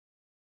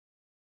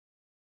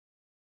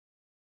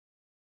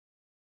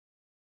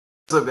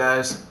What's up,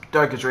 guys?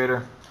 Darkest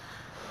Raider.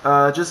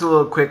 Just a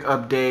little quick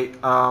update.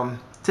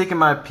 Taking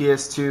my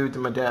PS2 to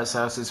my dad's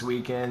house this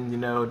weekend.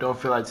 Don't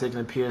feel like taking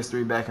the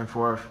PS3 back and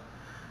forth.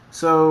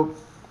 So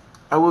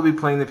I will be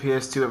playing the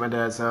PS2 at my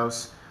dad's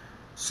house.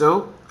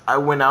 So I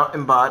went out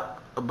and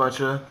bought a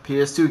bunch of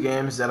PS2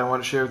 games that I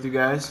want to share with you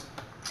guys.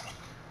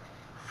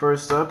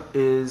 First up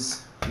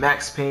is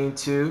Max Payne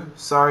 2.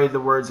 Sorry, the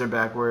words are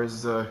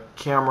backwards. The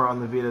camera on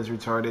the Vita is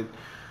retarded.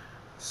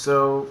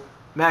 So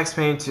Max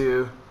Payne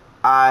 2.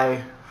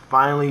 I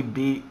finally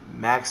beat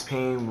Max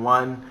Payne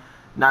 1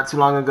 not too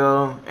long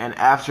ago, and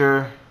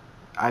after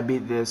I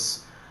beat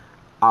this,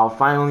 I'll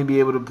finally be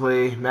able to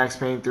play Max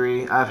Payne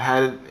 3. I've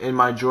had it in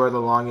my drawer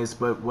the longest,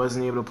 but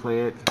wasn't able to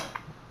play it.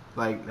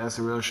 Like, that's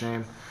a real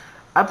shame.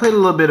 I played a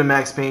little bit of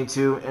Max Payne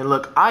 2, and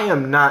look, I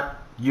am not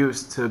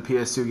used to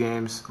PS2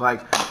 games. Like,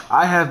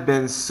 I have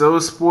been so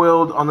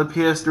spoiled on the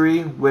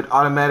PS3 with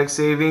automatic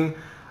saving.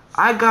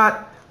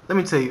 Let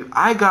me tell you,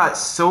 I got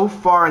so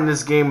far in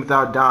this game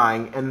without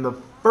dying, and the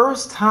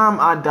first time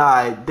I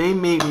died, they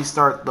made me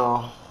start the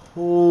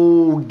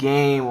whole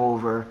game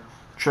over.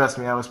 Trust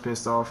me, I was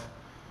pissed off.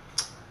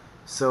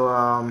 So,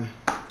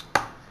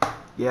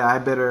 yeah, I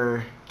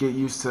better get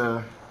used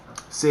to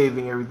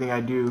saving everything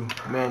I do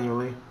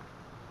manually.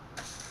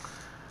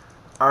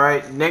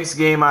 Alright, next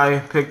game I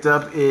picked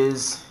up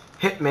is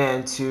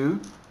Hitman 2,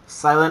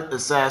 Silent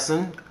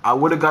Assassin. I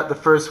would have got the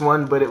first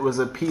one, but it was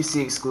a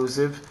PC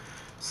exclusive.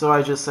 So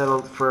I just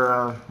settled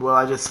for,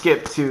 I just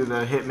skipped to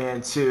the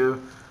Hitman 2.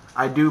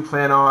 I do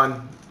plan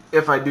on,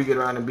 if I do get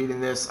around to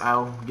beating this,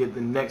 I'll get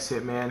the next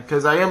Hitman.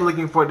 Because I am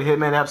looking forward to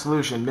Hitman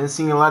Absolution. Been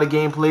seeing a lot of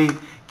gameplay.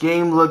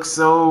 Game looks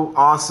so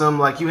awesome.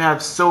 Like, you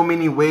have so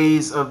many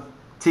ways of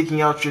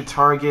taking out your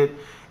target.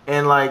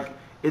 And, like,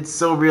 it's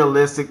so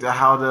realistic to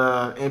how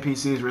the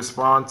NPCs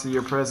respond to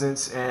your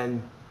presence.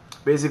 And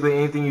basically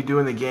anything you do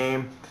in the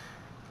game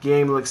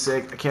looks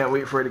sick. I can't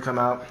wait for it to come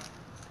out.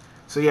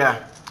 So,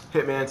 yeah.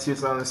 Hitman 2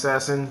 Silent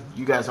Assassin.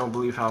 You guys don't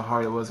believe how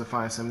hard it was to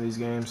find some of these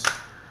games.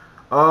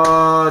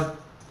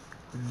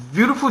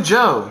 Beautiful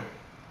Joe.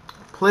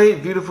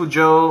 Played Beautiful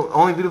Joe.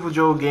 Only Beautiful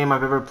Joe game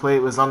I've ever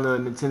played was on the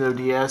Nintendo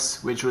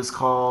DS, which was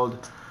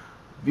called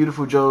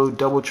Beautiful Joe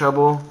Double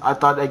Trouble. I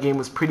thought that game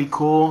was pretty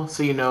cool,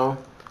 so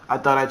I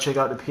thought I'd check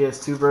out the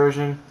PS2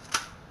 version.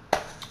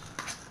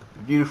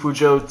 Beautiful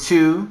Joe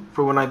 2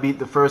 for when I beat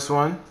the first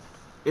one.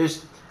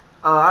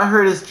 I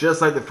heard it's just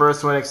like the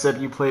first one, except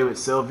you play with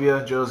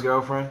Sylvia, Joe's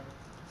girlfriend.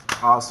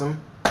 Awesome.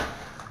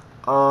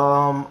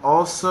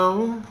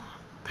 Also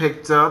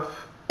picked up.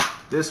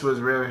 This was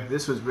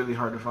really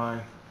hard to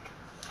find.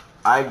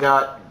 I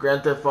got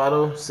Grand Theft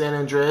Auto San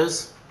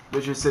Andreas,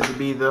 which is said to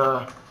be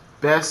the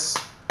best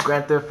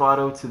Grand Theft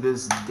Auto to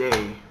this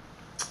day.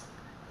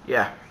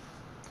 Yeah.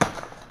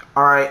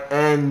 Alright,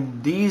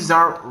 and these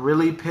aren't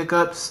really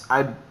pickups.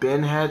 I've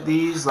had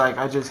these. Like,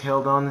 I just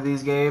held on to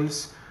these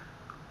games.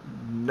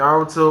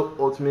 Naruto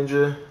Ultimate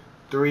Ninja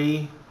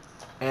 3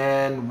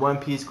 and One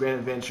Piece Grand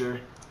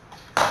Adventure.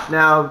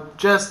 Now,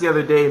 just the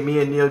other day, me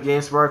and Neil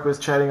GameSpark was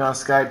chatting on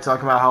Skype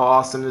talking about how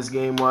awesome this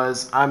game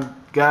was.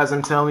 Guys,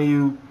 I'm telling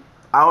you,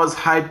 I was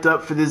hyped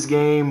up for this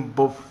game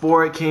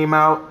before it came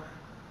out.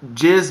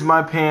 Jizzed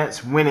my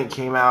pants when it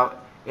came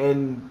out.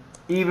 And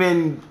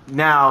even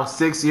now,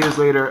 6 years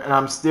later, and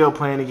I'm still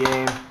playing the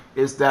game.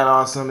 It's that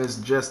awesome. It's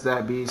just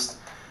that beast.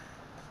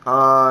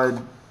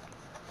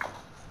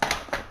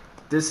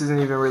 This isn't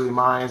even really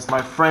mine.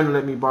 My friend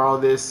let me borrow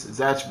this.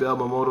 Zatch Bell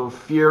Momoto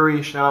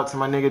Fury. Shout out to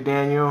my nigga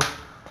Daniel.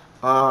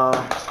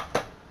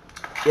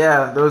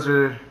 Yeah, those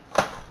are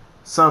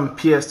some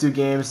PS2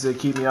 games that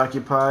keep me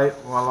occupied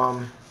while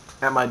I'm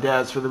at my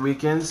dad's for the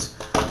weekends.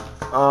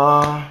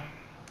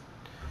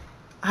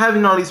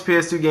 Having all these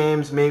PS2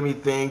 games made me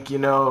think,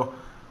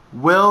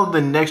 will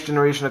the next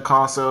generation of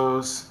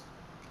consoles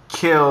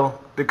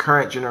kill the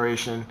current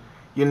generation?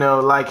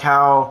 Like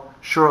how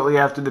shortly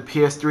after the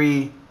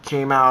PS3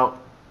 came out,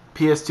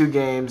 PS2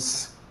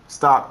 games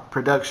stopped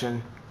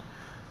production.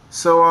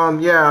 So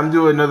yeah, I'm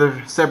doing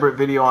another separate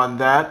video on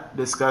that,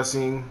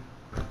 discussing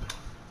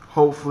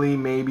hopefully,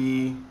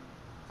 maybe,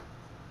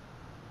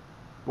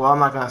 well, I'm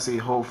not gonna say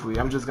hopefully,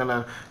 I'm just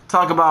gonna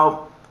talk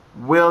about,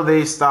 will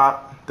they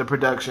stop the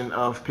production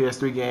of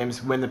PS3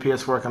 games when the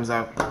PS4 comes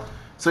out.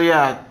 So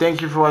yeah,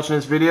 thank you for watching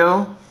this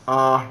video.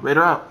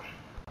 Raider out.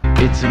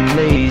 It's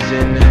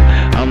amazing,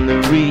 I'm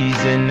the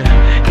reason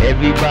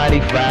everybody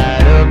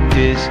fired up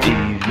this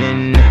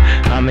evening.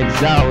 I'm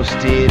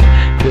exhausted,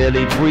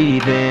 barely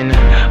breathing,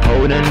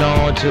 holding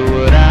on to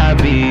what I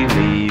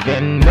believe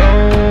in.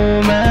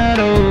 No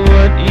matter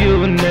what,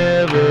 you'll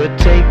never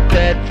take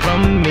that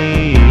from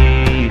me.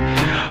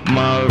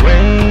 My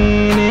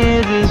reign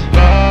is as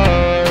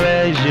far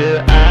as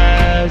your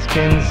eyes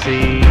can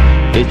see.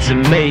 It's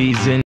amazing.